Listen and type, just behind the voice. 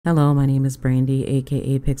Hello, my name is Brandy,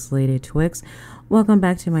 aka PixelatedTwix. Welcome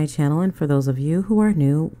back to my channel, and for those of you who are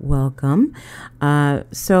new, welcome.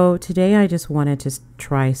 So today I just wanted to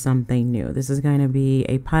try something new. This is going to be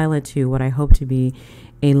a pilot to what I hope to be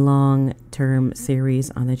a long-term series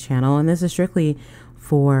on the channel, and this is strictly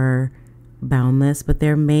for Boundless, but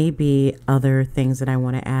there may be other things that I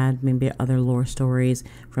want to add, maybe other lore stories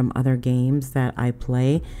from other games that I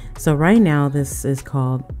play. So right now this is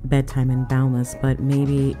called Bedtime and Boundless, but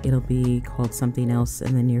maybe it'll be called something else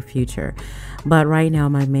in the near future. But right now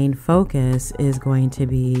my main focus is going to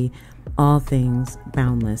be all things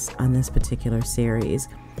Boundless on this particular series.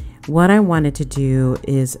 What I wanted to do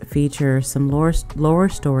is feature some lore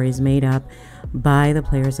stories made up by the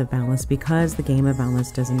players of Boundless, because the game of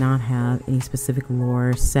Boundless does not have any specific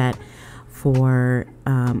lore set for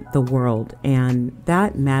the world, and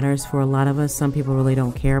that matters for a lot of us. Some people really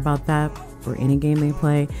don't care about that for any game they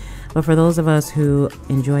play, but for those of us who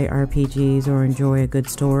enjoy RPGs or enjoy a good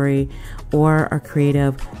story or are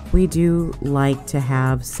creative, we do like to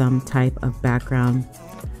have some type of background,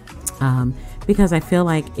 because I feel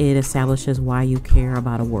like it establishes why you care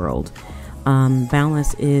about a world.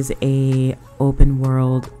 Boundless is a open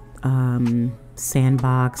world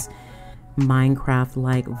sandbox Minecraft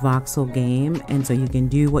like voxel game, and so you can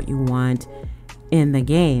do what you want in the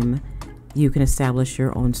game. You can establish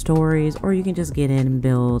your own stories, or you can just get in and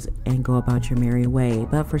build and go about your merry way.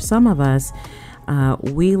 But for some of us,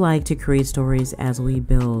 we like to create stories as we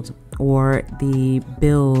build, or the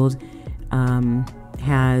build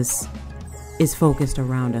is focused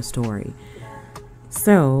around a story.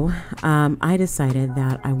 So I decided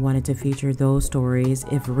that I wanted to feature those stories,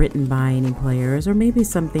 if written by any players, or maybe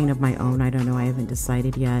something of my own. I don't know, I haven't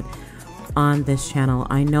decided yet, on this channel.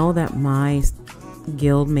 I know that my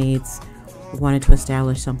guild mates wanted to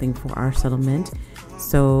establish something for our settlement,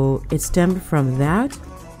 so it stemmed from that.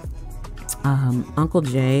 Uncle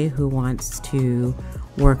Jay, who wants to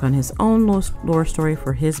work on his own lore story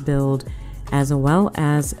for his build, as well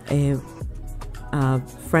as a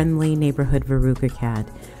friendly neighborhood Veruca cat,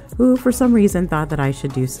 who for some reason thought that I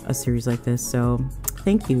should do a series like this. So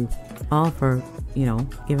thank you all for,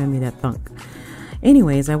 giving me that thunk.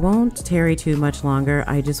 Anyways, I won't tarry too much longer.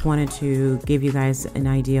 I just wanted to give you guys an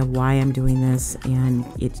idea of why I'm doing this and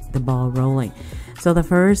get the ball rolling. So the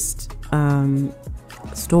first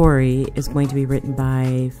story is going to be written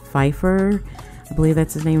by Pfeiffer. I believe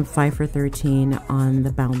that's his name, Pfeiffer13, on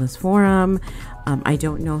the Boundless forum. I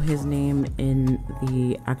don't know his name in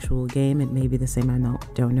the actual game. It may be the same. I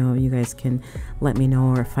don't know. You guys can let me know,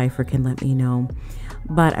 or Pfeiffer can let me know.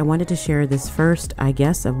 But I wanted to share this first, I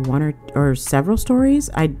guess, of one or several stories.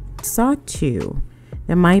 I saw two.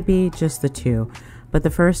 There might be just the two, but the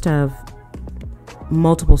first of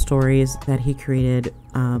multiple stories that he created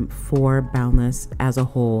for Boundless as a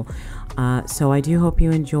whole. So I do hope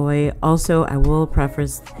you enjoy. Also, I will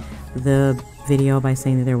preface the video by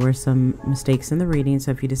saying that there were some mistakes in the reading,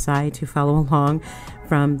 so if you decide to follow along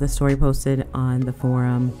from the story posted on the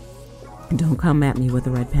forum, don't come at me with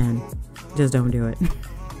a red pen. Just don't do it.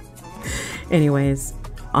 Anyways,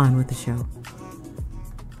 on with the show.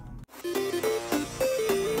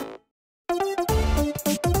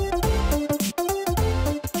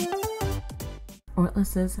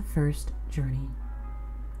 Oortless's first journey.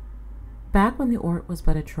 Back when the Oort was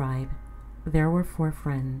but a tribe, there were 4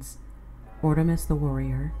 friends: Oortimus the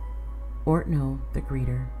warrior, Oortno the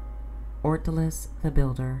greeter, Oortdillis the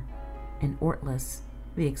builder, and Oortless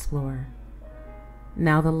the explorer.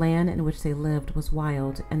 Now the land in which they lived was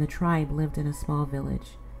wild, and the tribe lived in a small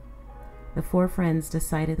village. The 4 friends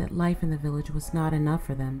decided that life in the village was not enough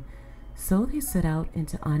for them, so they set out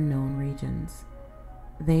into unknown regions.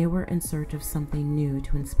 They were in search of something new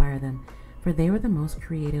to inspire them, for they were the most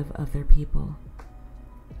creative of their people.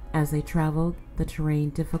 As they traveled, the terrain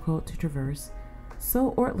difficult to traverse,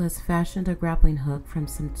 so Oortless fashioned a grappling hook from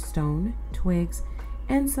some stone, twigs,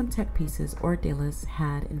 and some tech pieces Oortdillis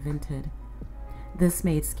had invented. This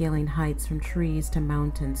made scaling heights from trees to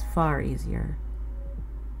mountains far easier.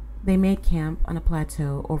 They made camp on a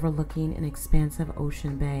plateau overlooking an expansive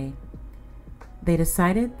ocean bay. They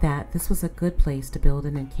decided that this was a good place to build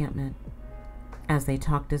an encampment. As they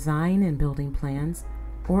talked design and building plans,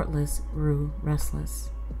 Oortless grew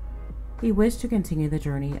restless. He wished to continue the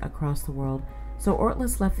journey across the world, so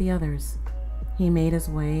Oortless left the others. He made his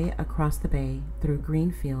way across the bay, through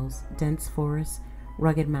green fields, dense forests,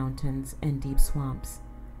 rugged mountains, and deep swamps.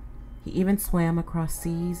 He even swam across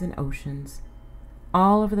seas and oceans.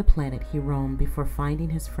 All over the planet he roamed before finding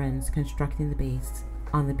his friends constructing the base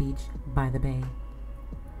on the beach by the bay.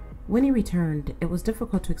 When he returned, it was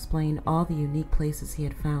difficult to explain all the unique places he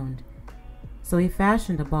had found. So he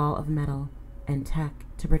fashioned a ball of metal and tech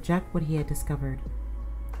to project what he had discovered,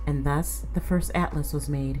 and thus the first atlas was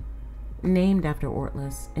made, named after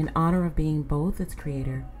Oortian in honor of being both its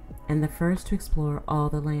creator and the first to explore all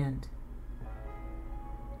the land.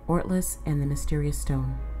 Oortian and the Mysterious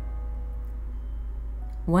Stone.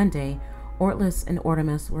 One day, Oortian and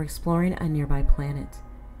Oortian were exploring a nearby planet.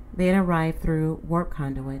 They had arrived through warp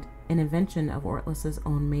conduit, an invention of Oortian's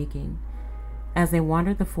own making. As they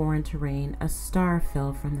wandered the foreign terrain, a star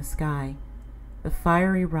fell from the sky. The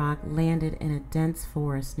fiery rock landed in a dense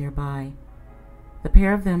forest nearby. The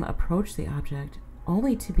pair of them approached the object,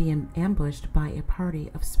 only to be ambushed by a party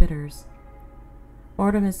of spitters.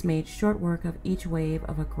 Oortian made short work of each wave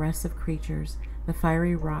of aggressive creatures the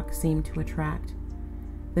fiery rock seemed to attract.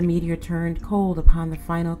 The meteor turned cold upon the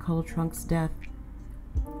final Culltrunk's death.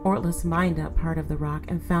 Oortian mined up part of the rock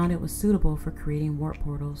and found it was suitable for creating warp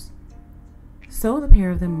portals. So the pair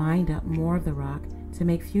of them mined up more of the rock to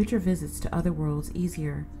make future visits to other worlds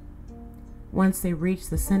easier. Once they reached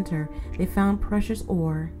the center, they found precious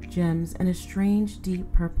ore, gems, and a strange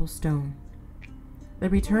deep purple stone. They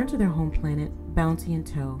returned to their home planet, Bounty in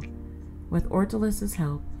tow. With Oortian's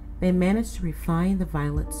help, they managed to refine the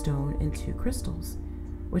violet stone into crystals,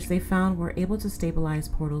 which they found were able to stabilize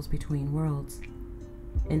portals between worlds.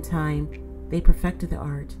 In time, they perfected the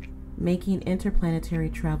art, making interplanetary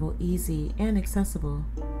travel easy and accessible.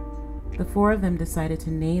 The four of them decided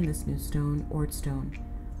to name this new stone Oortstone,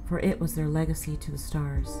 for it was their legacy to the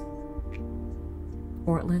stars.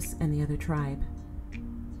 Oortian and the other tribe.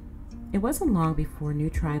 It wasn't long before new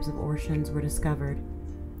tribes of Oortians were discovered.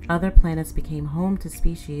 Other planets became home to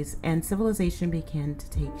species, and civilization began to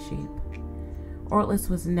take shape. Oortian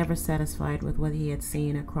was never satisfied with what he had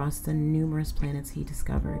seen across the numerous planets he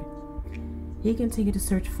discovered. He continued to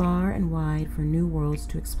search far and wide for new worlds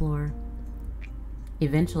to explore.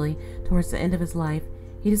 Eventually, towards the end of his life,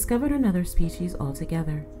 he discovered another species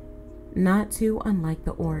altogether. Not too unlike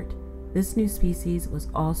the Oort, this new species was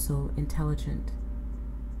also intelligent.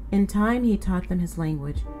 In time, he taught them his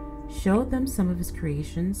language, showed them some of his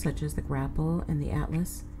creations, such as the grapple and the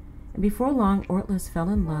atlas, and before long, Oortian fell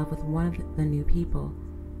in love with one of the new people.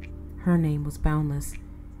 Her name was Boundless,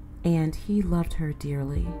 and he loved her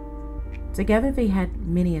dearly. Together they had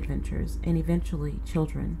many adventures, and eventually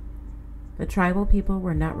children. The tribal people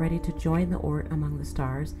were not ready to join the Oort among the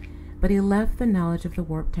stars, but he left the knowledge of the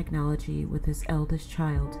warp technology with his eldest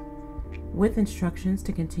child, with instructions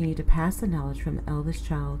to continue to pass the knowledge from eldest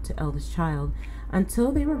child to eldest child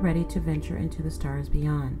until they were ready to venture into the stars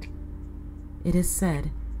beyond. It is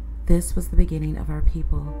said, this was the beginning of our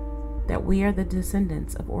people, that we are the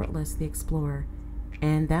descendants of Oortian the Explorer,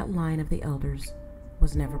 and that line of the elders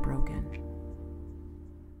was never broken.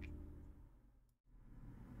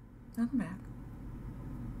 Welcome back.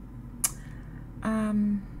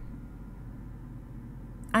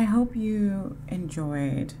 I hope you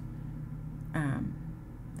enjoyed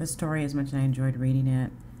the story as much as I enjoyed reading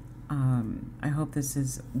it. I hope this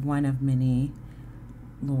is one of many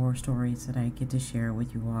lore stories that I get to share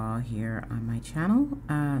with you all here on my channel.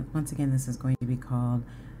 Once again, this is going to be called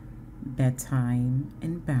Bedtime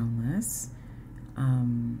and Boundless.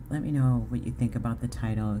 Let me know what you think about the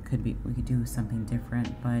title. It could be, we could do something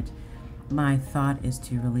different, but my thought is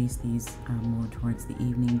to release these more towards the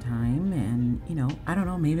evening time, and you know, I don't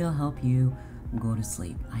know, maybe it'll help you go to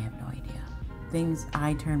sleep. I have no idea. Things,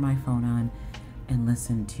 I turn my phone on and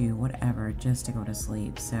listen to whatever just to go to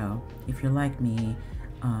sleep. So if you're like me,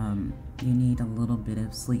 you need a little bit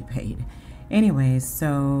of sleep aid. Anyways,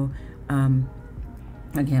 so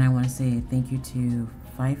again, I want to say thank you to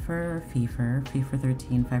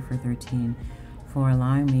Fifer13 for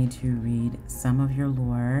allowing me to read some of your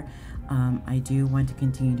lore. I do want to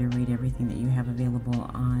continue to read everything that you have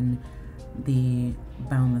available on the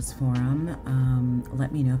Boundless forum.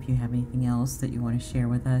 Let me know if you have anything else that you want to share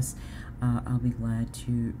with us. I'll be glad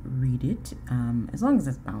to read it, as long as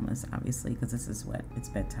it's Boundless, obviously, because this is what it's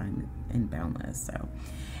bedtime and Boundless. So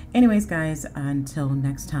anyways, guys, until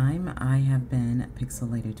next time, I have been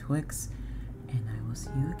PixelatedTwix, and I will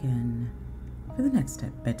see you again for the next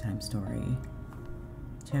bedtime story.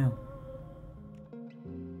 Ciao.